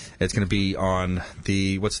May. It's going to be on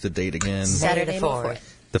what's the date again? Saturday, 4th.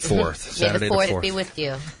 The 4th. Saturday May the 4th be with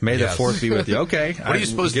you. May the 4th be with you. Okay. What do you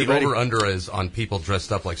suppose the over-under is on people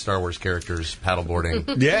dressed up like Star Wars characters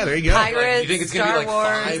paddleboarding? Yeah, there you go. Pirates, do you think it's going to be like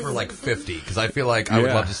 5 or like 50? Because I feel like I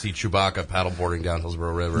would love to see Chewbacca paddleboarding down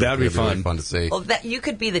Hillsborough River. That would be fun. Really fun to see. Well, you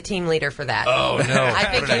could be the team leader for that. Oh, no. I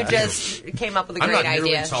think you just came up with a great idea. I'm not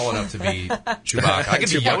nearly tall enough to be Chewbacca. I could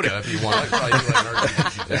be Yoda if you want. I could probably do like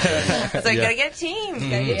an RPG. So you got to get a team. You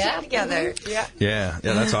got to get a team together. Yeah,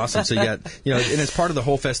 that's awesome. So you got, and it's part of the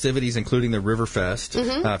whole festivities, including the River Fest,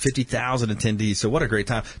 50,000 attendees. So what a great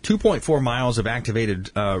time. 2.4 miles of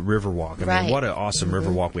activated river walk. I mean, what an awesome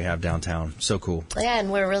river walk we have downtown. So cool. Yeah,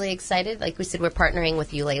 and we're really excited. Like we said, we're partnering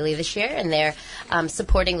with Ukulele this year, and they're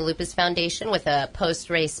supporting the Lupus Foundation with a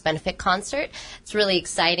post-race benefit concert. It's really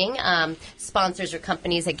exciting. Sponsors or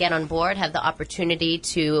companies that get on board have the opportunity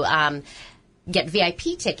to get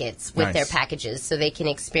VIP tickets with their packages, so they can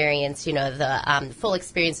experience, the full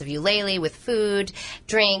experience of Ukulele with food,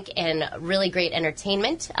 drink, and really great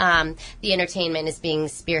entertainment. The entertainment is being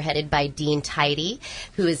spearheaded by Dean Tidy,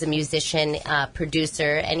 who is a musician,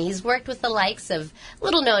 producer, and he's worked with the likes of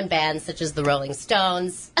little-known bands such as the Rolling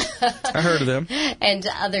Stones. I heard of them. And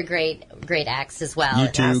other great acts as well.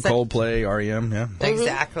 U2, Coldplay, R.E.M., yeah.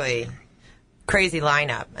 Exactly. Crazy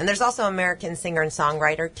lineup. And there's also American singer and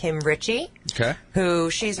songwriter Kim Ritchie, who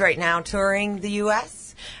she's right now touring the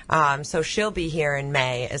U.S. So she'll be here in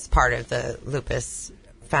May as part of the Lupus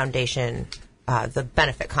Foundation, the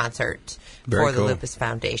benefit concert for the Lupus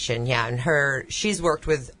Foundation. Yeah, and she's worked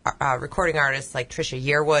with recording artists like Trisha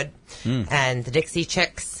Yearwood and the Dixie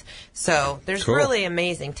Chicks. So there's really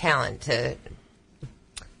amazing talent to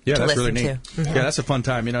that's really neat. Mm-hmm. Yeah, that's a fun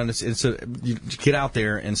time. You get out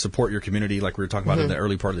there and support your community, like we were talking about in the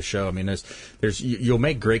early part of the show. I mean, you'll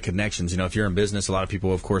make great connections. If you're in business, a lot of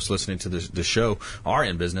people, of course, listening to the show are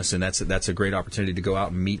in business, and that's a great opportunity to go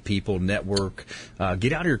out and meet people, network,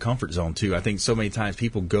 get out of your comfort zone too. I think so many times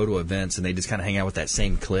people go to events and they just kind of hang out with that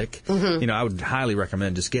same clique. I would highly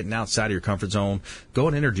recommend just getting outside of your comfort zone, go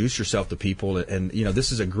and introduce yourself to people, and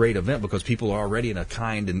this is a great event because people are already in a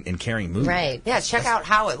kind and caring mood. Right. Yeah. Check out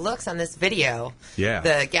how it looks on this video. Yeah.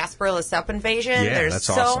 The Gasparilla Sup Invasion. Yeah, There's that's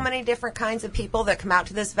so awesome. many different kinds of people that come out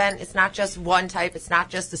to this event. It's not just one type. It's not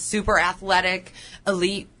just the super athletic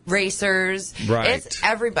elite racers. Right. It's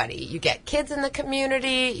everybody. You get kids in the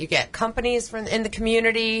community. You get companies in the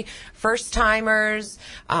community. First timers.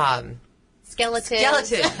 Skeletons. Yeah,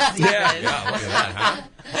 look at that, huh?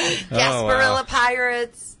 Gasparilla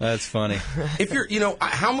pirates. That's funny. If you're,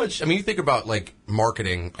 how much, you think about like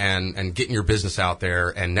marketing and getting your business out there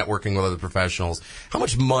and networking with other professionals, how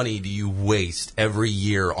much money do you waste every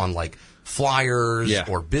year on like flyers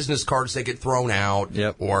or business cards that get thrown out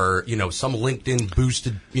or, some LinkedIn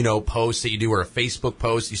boosted, posts that you do or a Facebook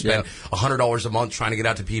post you spend $100 a month trying to get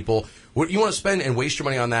out to people? What you want to spend and waste your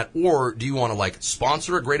money on that, or do you want to like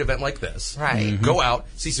sponsor a great event like this? Right. Go out,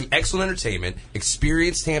 see some excellent entertainment,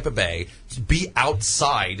 experience Tampa Bay, be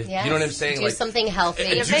outside. Yes. You know what I'm saying? Do something healthy.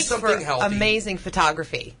 It makes for amazing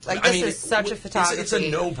photography. Like this is such a photography. It's a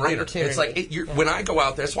no-brainer. It's like when I go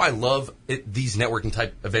out there. That's why I love these networking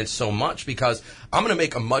type events so much, because I'm going to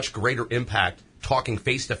make a much greater impact talking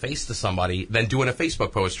face-to-face to somebody than doing a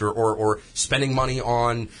Facebook poster or spending money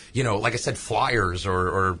on, like I said, flyers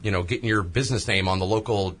or getting your business name on the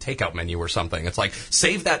local takeout menu or something. It's like,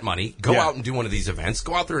 save that money, go out and do one of these events,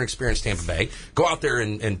 go out there and experience Tampa Bay, go out there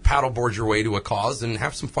and paddleboard your way to a cause and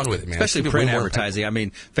have some fun with it, man. Especially print advertising.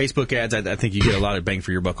 Facebook ads, I think you get a lot of bang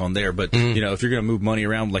for your buck on there. But, if you're going to move money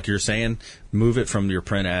around, like you're saying, move it from your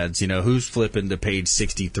print ads. Who's flipping to page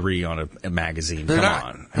 63 on a magazine? Come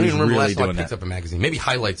on. I don't even remember really last time I doing picked that? up a magazine. Maybe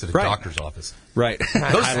highlights at a doctor's office. Right.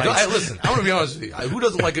 Listen, I'm going to be honest with you. Who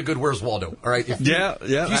doesn't like a good Where's Waldo? All right. If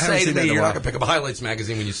you say to me you're not going to pick up a highlights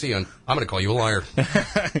magazine when you see one, I'm going to call you a liar.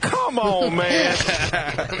 Come on, man.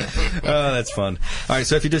 Oh, that's fun. All right.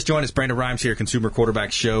 So if you just joined us, Brandon Rhymes here, Consumer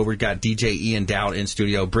Quarterback Show. We've got DJ Ian Dowd in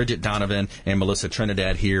studio, Bridget Donovan and Melissa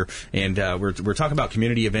Trinidad here. And we're talking about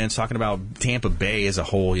community events, talking about Tampa Bay as a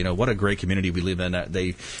whole. You know, what a great community we live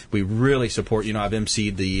in. We really support, you know, I've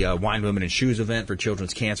emceed the Wine, Women, and Shoes event for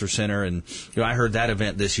Children's Cancer Center. And, you know, I heard that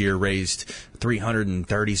event this year raised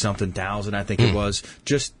 $330-something thousand, I think it was.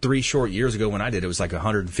 Just 3 short years ago when I did, it was like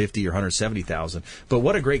 $150,000 or $170,000. But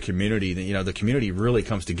what a great community. You know, the community really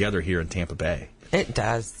comes together here in Tampa Bay. It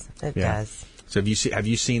does. It does. So have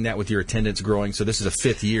you seen that with your attendance growing? So this is a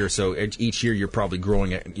 5th year, so each year you're probably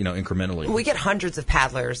growing it, you know, incrementally. We get hundreds of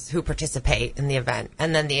paddlers who participate in the event,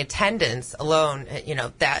 and then the attendance alone, you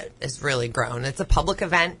know, that is really grown. It's a public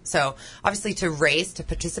event, so obviously to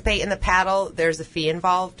participate in the paddle, there's a fee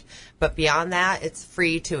involved. But beyond that, it's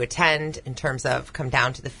free to attend in terms of come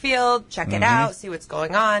down to the field, check it out, see what's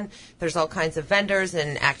going on. There's all kinds of vendors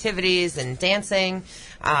and activities and dancing,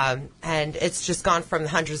 and it's just gone from the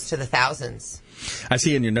hundreds to the thousands. I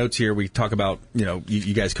see in your notes here we talk about, you know,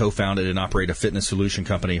 you guys co-founded and operate a fitness solution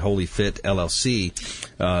company, Holy Fit LLC,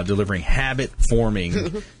 delivering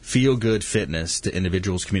habit-forming, feel-good fitness to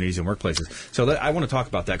individuals, communities, and workplaces. So I want to talk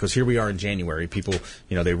about that because here we are in January. People,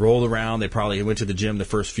 you know, they roll around. They probably went to the gym the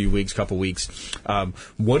first few weeks, couple weeks.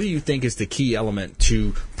 What do you think is the key element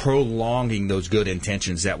to prolonging those good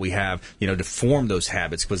intentions that we have, you know, to form those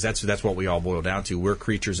habits? Because that's what we all boil down to. We're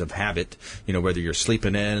creatures of habit. You know, whether you're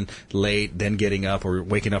sleeping in late, then getting up or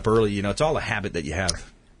waking up early, you know, it's all a habit that you have.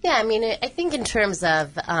 Yeah, I mean, I think in terms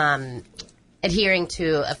of adhering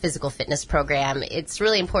to a physical fitness program, it's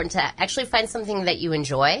really important to actually find something that you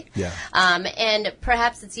enjoy. Yeah. And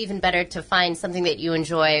perhaps it's even better to find something that you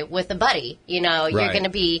enjoy with a buddy. You know, you're going to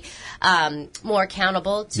be more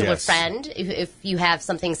accountable to a friend if you have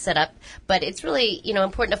something set up. But it's really, you know,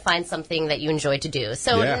 important to find something that you enjoy to do.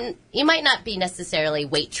 So you might not be necessarily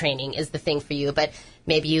weight training is the thing for you, but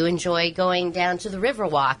maybe you enjoy going down to the river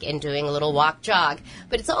walk and doing a little walk jog.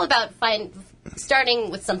 But it's all about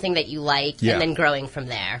starting with something that you like and then growing from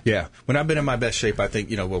there. Yeah. When I've been in my best shape, I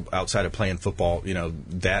think, you know, well, outside of playing football, you know,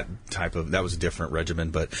 that was a different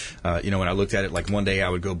regimen. But, you know, when I looked at it, like one day I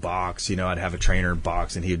would go box, you know, I'd have a trainer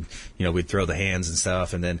box and we'd throw the hands and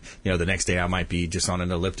stuff. And then, you know, the next day I might be just on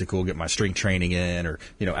an elliptical, get my strength training in or,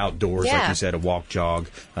 you know, outdoors, like you said, a walk, jog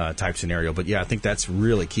type scenario. But yeah, I think that's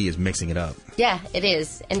really key is mixing it up. Yeah, it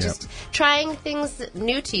is. And just trying things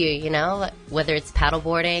new to you, you know, whether it's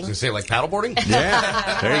paddleboarding. I was going to say, like paddleboarding?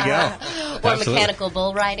 Yeah, there you go. Or mechanical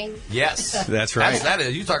bull riding. Yes. That's right.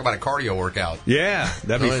 You talk about a cardio workout. Yeah,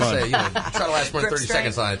 that'd be fun. Say, you know, try to last more than 30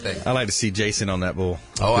 seconds on that thing. I like to see Jason on that bull.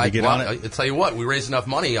 Oh, I'll tell you what, we raise enough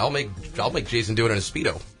money, I'll make Jason do it in a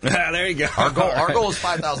Speedo. There you go. Our goal is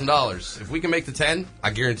 $5,000. If we can make the 10, I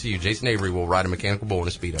guarantee you, Jason Avery will ride a mechanical bull in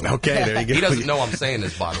a Speedo. Okay, there you go. He doesn't know I'm saying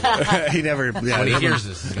this, by the way. He never. Yeah, when he hears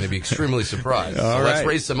this, he's going to be extremely surprised. Let's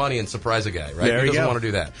raise some money and surprise a guy, right? Who doesn't want to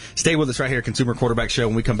do that? Stay with us right here, Consumer Quarterback Show.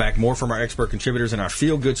 When we come back, more from our expert contributors and our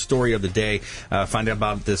feel-good story of the day. Find out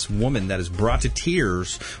about this woman that is brought to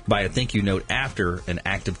tears by a thank you note after an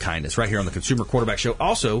act of kindness. Right here on the Consumer Quarterback Show.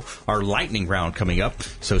 Also, our lightning round coming up.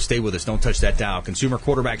 So stay with us. Don't touch that dial. Consumer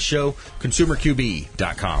Quarterback Show,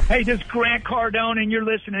 ConsumerQB.com. Hey, this is Grant Cardone, and you're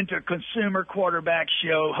listening to Consumer Quarterback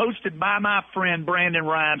Show, hosted by my friend Brandon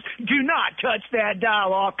Rhymes. Do not touch that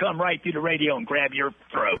dial. I'll come right through the radio and grab your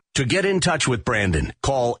throat. To get in touch with Brandon,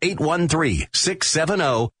 call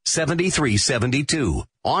 813-670-7372.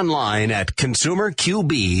 Online at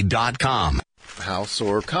ConsumerQB.com. House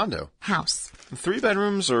or condo? House. 3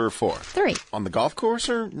 bedrooms or 4? 3. On the golf course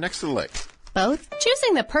or next to the lake? Both.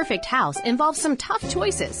 Choosing the perfect house involves some tough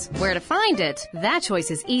choices. Where to find it? That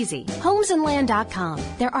choice is easy. Homesandland.com.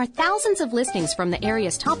 There are thousands of listings from the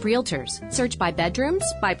area's top realtors. Search by bedrooms,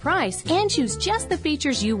 by price, and choose just the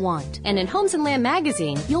features you want. And in Homes and Land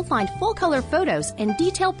magazine, you'll find full-color photos and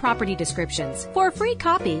detailed property descriptions. For a free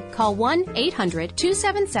copy, call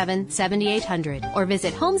 1-800-277-7800 or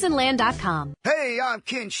visit homesandland.com. Hey, I'm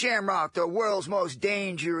Ken Shamrock, the world's most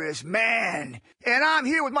dangerous man. And I'm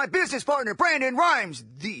here with my business partner, Brandon Rhymes,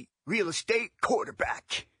 the real estate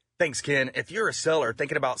quarterback. Thanks, Ken. If you're a seller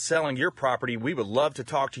thinking about selling your property, we would love to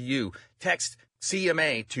talk to you. Text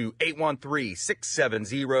CMA to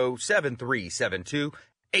 813-670-7372,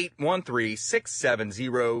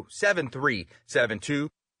 813-670-7372,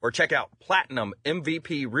 or check out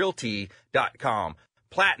PlatinumMVPRealty.com.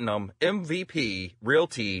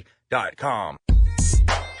 PlatinumMVPRealty.com.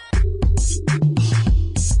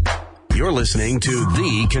 You're listening to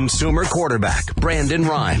the consumer quarterback, Brandon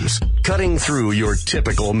Rhymes, cutting through your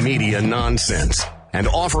typical media nonsense and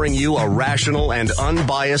offering you a rational and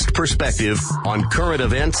unbiased perspective on current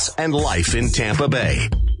events and life in Tampa Bay.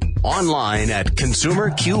 Online at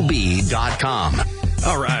consumerqb.com.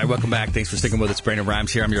 All right, welcome back. Thanks for sticking with us. Brandon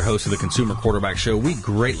Rhymes here. I'm your host of the Consumer Quarterback Show. We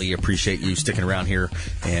greatly appreciate you sticking around here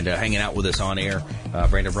and hanging out with us on air.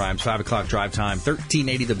 Brandon Rhymes, 5 o'clock drive time,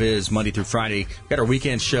 1380 The Biz, Monday through Friday. We got our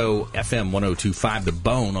weekend show, FM 102.5 The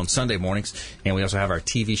Bone on Sunday mornings. And we also have our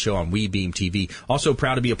TV show on WeBeam TV. Also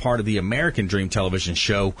proud to be a part of the American Dream television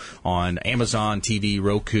show on Amazon TV,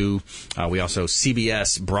 Roku. We also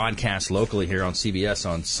CBS broadcast locally here on CBS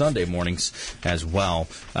on Sunday mornings as well.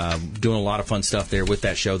 Doing a lot of fun stuff there with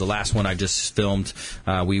that show. The last one I just filmed,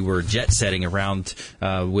 we were jet setting around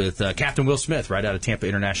with Captain Will Smith right out of Tampa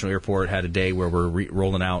International Airport. Had a day where we're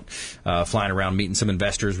rolling out, flying around, meeting some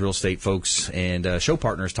investors, real estate folks, and show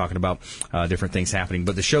partners talking about different things happening.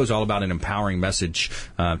 But the show's all about an empowering message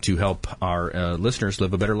to help our listeners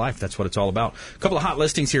live a better life. That's what it's all about. A couple of hot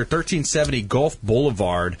listings here. 1370 Gulf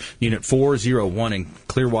Boulevard, Unit 401 in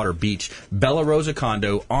Clearwater Beach. Bella Rosa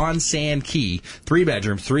condo on Sand Key. 3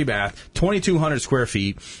 bedrooms, 3 bath, 2,200 square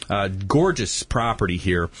feet. Gorgeous property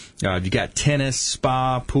here. You got tennis,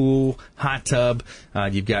 spa, pool, hot tub.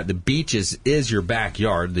 You've got the beach is your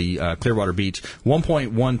backyard, the Clearwater Beach.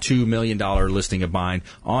 $1.12 million listing of mine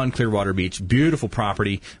on Clearwater Beach. Beautiful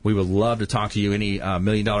property. We would love to talk to you. Any $1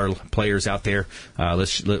 million players out there,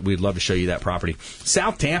 we'd love to show you that property.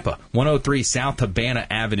 South Tampa, 103 South Havana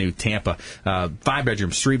Avenue, Tampa. 5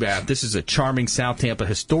 bedrooms, 3 bath. This is a charming South Tampa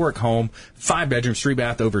historic home. 5 bedrooms, 3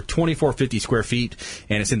 bath, over 2,450 square feet.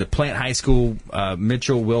 And it's in the Plant High School,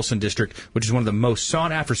 Mitchell-Wilson District, which is one of the most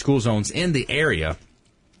sought-after school zones in the area.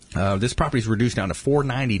 This property is reduced down to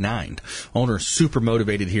 $499. Owner super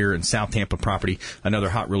motivated here in South Tampa property. Another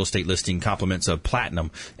hot real estate listing, compliments of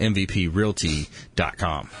Platinum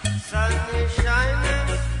MVPRealty.com.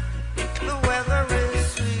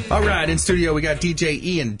 All right, in studio, we got DJ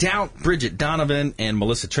Ian Doubt, Bridget Donovan, and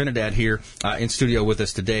Melissa Trinidad here in studio with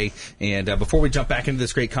us today. And before we jump back into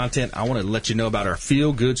this great content, I want to let you know about our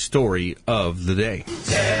feel-good story of the day.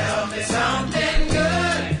 Tell me something good.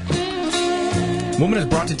 Woman is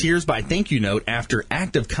brought to tears by thank you note after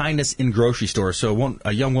act of kindness in grocery store. So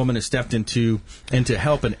a young woman has stepped in to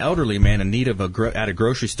help an elderly man in need of at a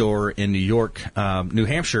grocery store in New York, New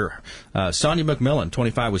Hampshire. Sonia McMillan,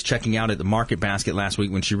 25, was checking out at the market basket last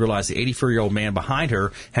week when she realized the 84-year-old man behind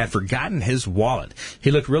her had forgotten his wallet.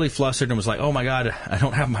 He looked really flustered and was like, "Oh my God, I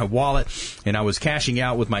don't have my wallet." And I was cashing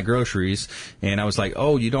out with my groceries, and I was like,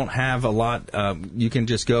 "Oh, you don't have a lot. You can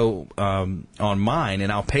just go on mine,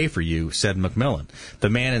 and I'll pay for you," said McMillan. The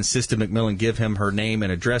man insisted McMillan give him her name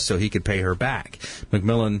and address so he could pay her back.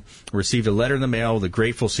 McMillan received a letter in the mail, the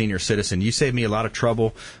grateful senior citizen. "You saved me a lot of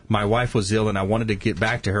trouble. My wife was ill, and I wanted to get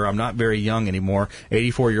back to her. I'm not very young anymore,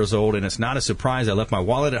 84 years old, and it's not a surprise I left my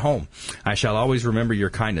wallet at home. I shall always remember your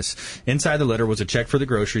kindness." Inside the letter was a check for the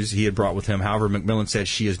groceries he had brought with him. However, McMillan said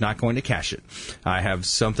she is not going to cash it. "I have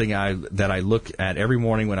something that I look at every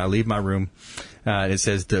morning when I leave my room. It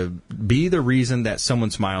says to be the reason that someone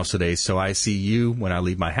smiles today. So I see you when I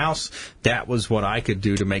leave my house. That was what I could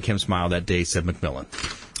do to make him smile that day," said McMillan.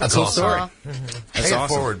 That's cool awesome. Story. Pay it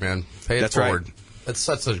forward, man. Pay it forward. Right. That's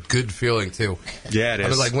such a good feeling too. Yeah, it is. I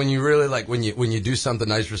mean, like when you really when you do something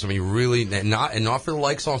nice for somebody, you really not for the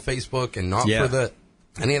likes on Facebook and not for the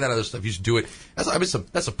any of that other stuff. You just do it.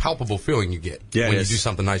 That's a palpable feeling you get when you do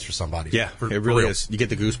something nice for somebody. Yeah, it really is. You get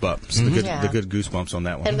the goosebumps, the good goosebumps on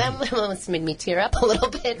that one. And that almost made me tear up a little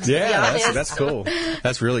bit. Yeah, that's cool.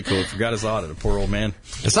 That's really cool. Forgot his wallet, the poor old man.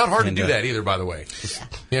 It's not hard to do that either, by the way.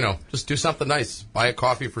 Just do something nice. Buy a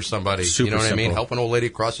coffee for somebody. Super you know what simple. I mean? Help an old lady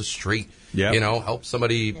across the street. Yep. Help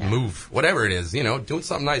somebody move. Whatever it is, doing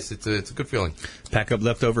something nice. It's a good feeling. Pack up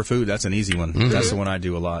leftover food. That's an easy one. Mm-hmm. That's the one I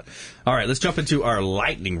do a lot. All right, let's jump into our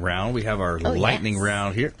lightning round. We have our lightning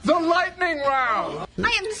round here. The lightning round. I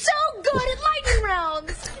am so good at lightning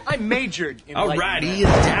rounds. I majored in All right, Ian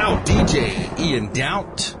Doubt, DJ Ian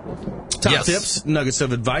Doubt. Top tips, nuggets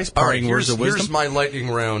of advice, parting words of wisdom. Here's my lightning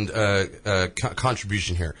round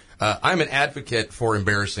contribution here. I'm an advocate for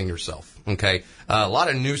embarrassing yourself. Okay, a lot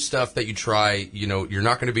of new stuff that you try, you're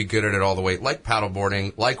not going to be good at it all the way, like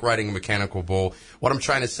paddleboarding, like riding a mechanical bull. What I'm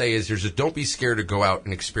trying to say is just don't be scared to go out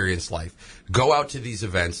and experience life. Go out to these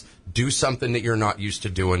events, do something that you're not used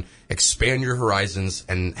to doing, expand your horizons,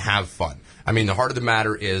 and have fun. I mean, the heart of the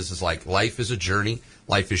matter is like life is a journey.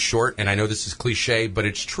 Life is short, and I know this is cliche, but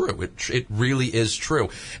it's true. It really is true.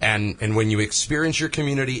 And when you experience your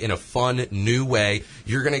community in a fun, new way,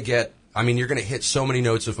 you're going to get I mean, you're going to hit so many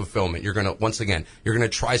notes of fulfillment. You're going to, once again, you're going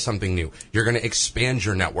to try something new. You're going to expand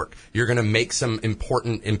your network. You're going to make some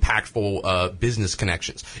important, impactful business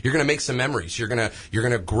connections. You're going to make some memories. You're going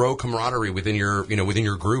to grow camaraderie within your, within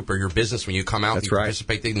your group or your business when you come out and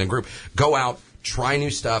participate in the group. Go out, try new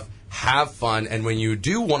stuff, have fun, and when you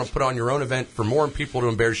do want to put on your own event for more people to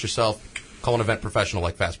embarrass yourself, call an event professional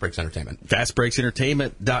like Fast Breaks Entertainment.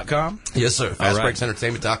 FastBreaksEntertainment.com? Yes, sir.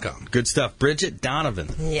 FastBreaksEntertainment.com. Good stuff. Bridget Donovan.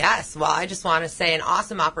 Yes. Well, I just want to say an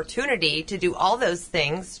awesome opportunity to do all those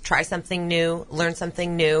things, try something new, learn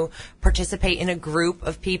something new, participate in a group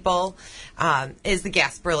of people, is the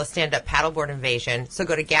Gasparilla Stand-Up Paddleboard Invasion. So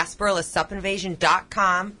go to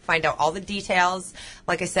GasparillasUpInvasion.com, find out all the details.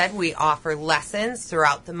 Like I said, we offer lessons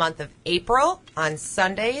throughout the month of April on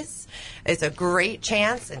Sundays. It's a great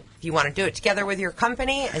chance, and if you want to do it together with your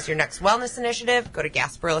company as your next wellness initiative, go to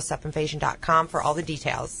GasparillasUpInvasion.com for all the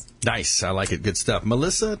details. Nice. I like it. Good stuff.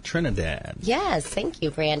 Melissa Trinidad. Yes, thank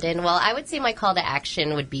you, Brandon. Well, I would say my call to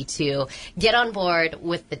action would be to get on board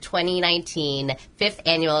with the 2019 5th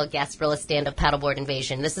Annual Gasparilla Stand-Up Paddleboard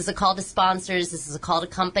Invasion. This is a call to sponsors. This is a call to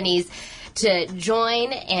companies to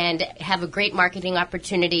join and have a great marketing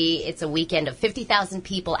opportunity. It's a weekend of 50,000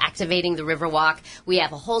 people activating the Riverwalk. We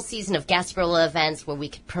have a whole season of Gasparilla events where we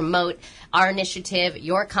can promote our initiative,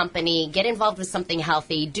 your company, get involved with something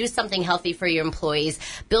healthy, do something healthy for your employees,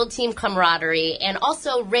 build team camaraderie, and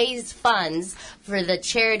also raise funds for the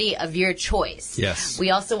charity of your choice. Yes.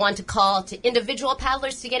 We also want to call to individual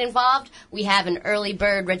paddlers to get involved. We have an early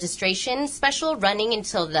bird registration special running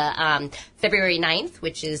until the February 9th,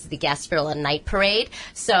 which is the Gasparilla Night Parade.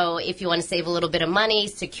 So if you want to save a little bit of money,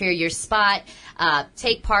 secure your spot,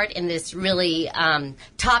 take part in this really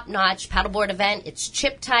top-notch paddleboard event. It's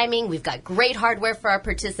chip timing. We've got great hardware for our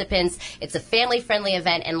participants. It's a family-friendly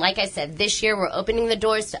event. And like I said, this year we're opening the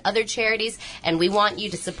doors to other charities, and we want you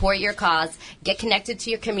to support your cause, get connected to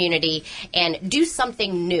your community, and do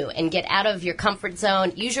something new and get out of your comfort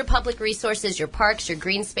zone. Use your public resources, your parks, your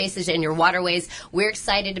green spaces, and your waterways. We're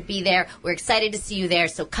excited to be there. We're excited to see you there.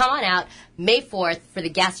 So come on out May 4th for the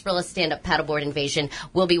Gasparilla Stand-Up Paddleboard Invasion.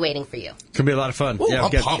 We'll be waiting for you. It's going to be a lot of fun. Ooh, yeah, we've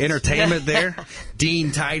I'm got pumped. entertainment there.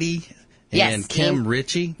 Dean Tidy and Kim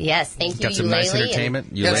Ritchie. Yes, thank you, Got some nice Eulalie, entertainment.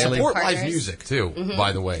 And Eulalie. support live Partners. music, too, Mhm.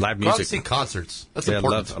 by the way. Live Go out music. and see concerts. That's Yeah,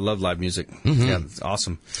 important. I love live music. Mhm. Yeah, it's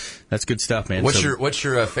awesome. That's good stuff, man. What's So-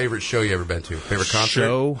 your favorite show you ever been to? Favorite concert?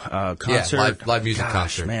 Show, concert? Yeah, live music Gosh,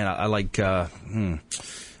 concert. Man, I like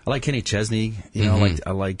Kenny Chesney. You know, Mhm.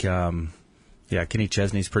 I like Kenny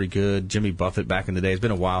Chesney's pretty good. Jimmy Buffett back in the day. It's been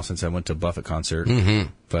a while since I went to a Buffett concert. Mhm.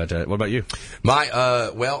 But what about you? My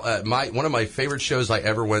one of my favorite shows I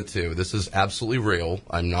ever went to. This is absolutely real.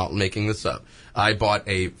 I'm not making this up. I bought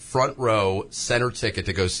a front row center ticket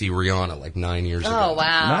to go see Rihanna like 9 years ago. Oh,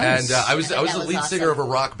 wow. Nice. And I was I the think that lead was singer of awesome.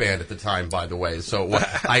 a rock band at the time, by the way. So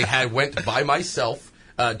I went by myself.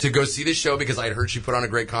 To go see this show because I had heard she put on a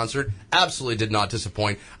great concert. Absolutely did not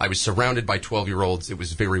disappoint. I was surrounded by 12-year-olds. It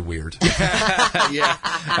was very weird. Yeah,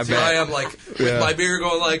 I So bet. I am like with my beer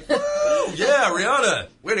going like, woo, yeah, Rihanna,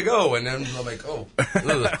 way to go. And then I'm like, oh,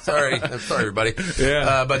 ugh, sorry. I'm sorry, everybody.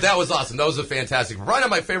 Yeah. But that was awesome. That was a fantastic. Probably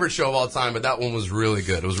not my favorite show of all time, but that one was really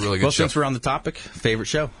good. It was a really good Well, show. since we're on the topic, favorite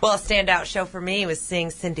show? Well, a standout show for me was seeing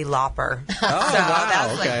Cyndi Lauper. Oh, wow, That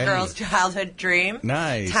was okay. like a girl's childhood dream.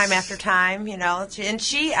 Nice. Time after time, and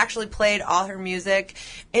she actually played all her music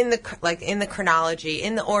in the chronology,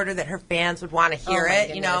 in the order that her fans would want to hear Oh, my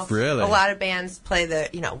it. goodness. Really? A lot of bands play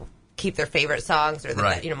keep their favorite songs or the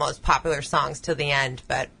Right. most popular songs till the end,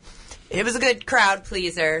 but it was a good crowd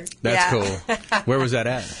pleaser. That's Yeah. cool. Where was that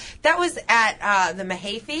at? That was at the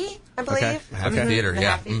Mahaffey, I believe. Okay. Happy Okay. Theater,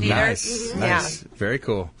 yeah. Mahaffey Theater. Nice. Mhm. Nice. Very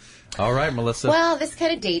cool. All right, Melissa. Well, this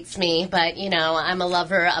kind of dates me, but, I'm a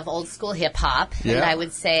lover of old school hip hop. Yeah. And I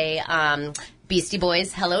would say Beastie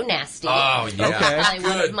Boys, Hello Nasty. Oh, yeah. Okay. Probably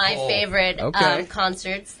one of Good my pull. favorite Okay.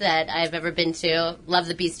 concerts that I've ever been to. Love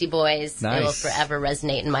the Beastie Boys. They will Nice. forever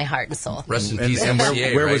resonate in my heart and soul. Rest in and peace, and where,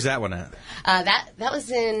 MCA, where right? was that one at? That was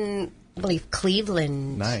in, I believe,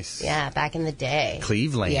 Cleveland. Nice. Yeah, back in the day.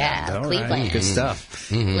 Cleveland. Yeah, All right. Cleveland. Good stuff.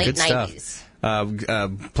 Late Good stuff. 90s.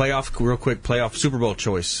 Playoff Super Bowl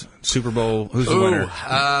choice. Super Bowl, who's the winner?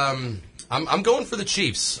 I'm going for the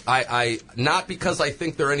Chiefs. I not because I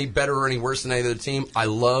think they're any better or any worse than any other team. I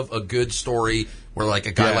love a good story where like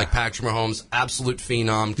a guy Yeah. like Patrick Mahomes, absolute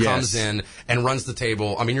phenom, Yes. comes in and runs the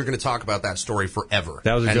table. I mean, you're going to talk about that story forever.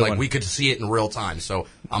 That was a and good like one. we could see it in real time. So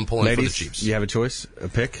I'm pulling Ladies, for the Chiefs. you have a choice? A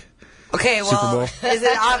pick? Okay, Super well, Bowl? is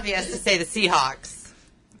it obvious to say the Seahawks?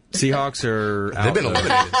 Seahawks are out. They've been though.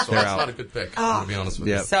 eliminated, so They're that's out. not a good pick. I'm going to be honest with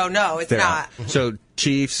Yeah. you. So no, it's They're not. out. So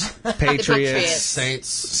Chiefs, Patriots. Patriots, Saints,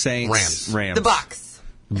 Saints, Rams. The Bucks.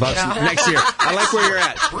 Bucks next year. I like where you're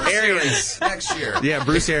at. Arians next year. Yeah,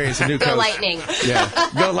 Bruce Arians, a new coach. Go Lightning. Yeah,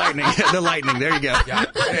 go Lightning. The Lightning. There you go. Yeah.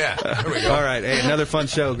 There we go. All right. Hey, another fun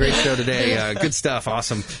show. Great show today. Good stuff.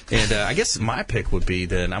 Awesome. And I guess my pick would be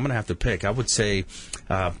then I'm going to have to pick. I would say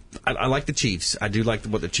I like the Chiefs. I do like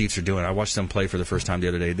what the Chiefs are doing. I watched them play for the first time the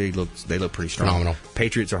other day. They look pretty strong. Phenomenal.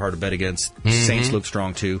 Patriots are hard to bet against. Saints look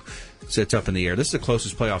strong too. So it's up in the air. This is the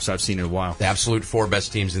closest playoffs I've seen in a while. The absolute 4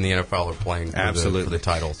 best teams in the NFL are playing for the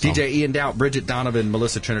title. So. DJ Ian Doubt, Bridget Donovan,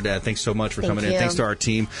 Melissa Trinidad, thanks so much for coming in. Thanks to our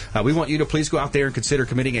team. We want you to please go out there and consider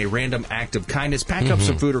committing a random act of kindness. Pack up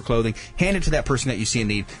some food or clothing. Hand it to that person that you see in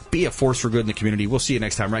need. Be a force for good in the community. We'll see you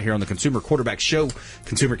next time right here on the Consumer Quarterback Show,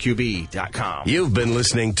 ConsumerQB.com. You've been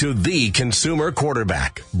listening to The Consumer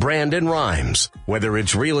Quarterback, Brandon Rhymes. Whether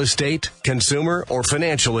it's real estate, consumer, or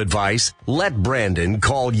financial advice, let Brandon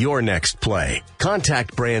call your next play.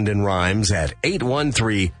 Contact Brandon Rhymes at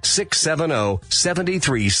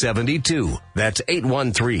 813-670-7372. That's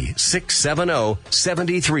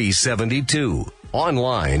 813-670-7372.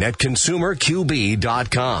 Online at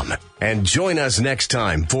ConsumerQB.com. And join us next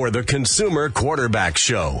time for the Consumer Quarterback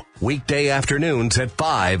Show. Weekday afternoons at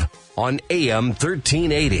 5 on AM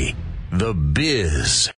 1380. The Biz.